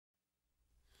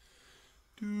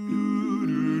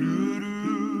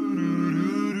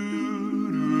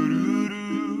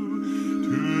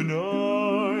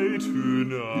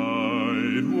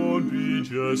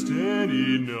just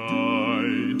any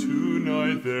night.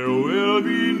 Tonight there will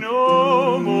be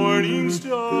no morning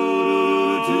star.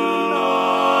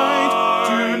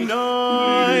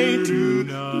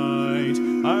 Tonight,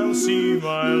 I'll see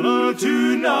my love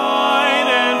tonight,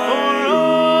 and for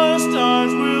us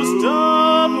stars will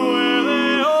stop where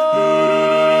they are.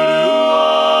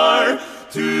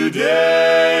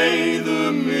 Today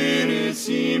the minutes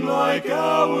seem like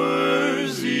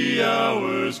hours, the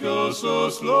hours go so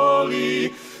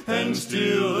slowly, and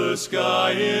still the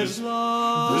sky is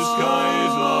light. The sky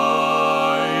is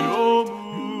light. Oh,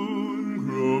 moon,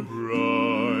 grow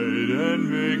bright and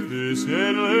make this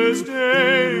endless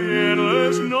day,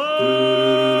 endless night.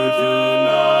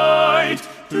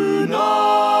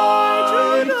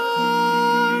 Tonight,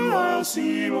 I'll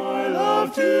see my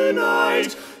love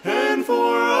tonight, and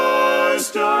for us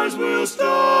stars will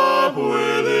stop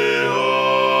where they are.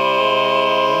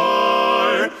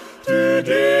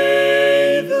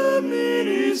 Today the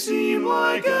minutes seem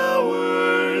like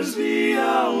hours, the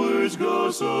hours go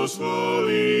so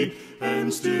slowly,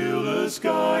 and still the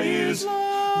sky is light.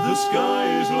 The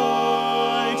sky is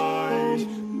light. Oh,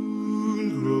 moon,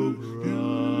 grow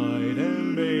bright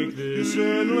and make this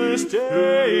endless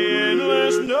day endless.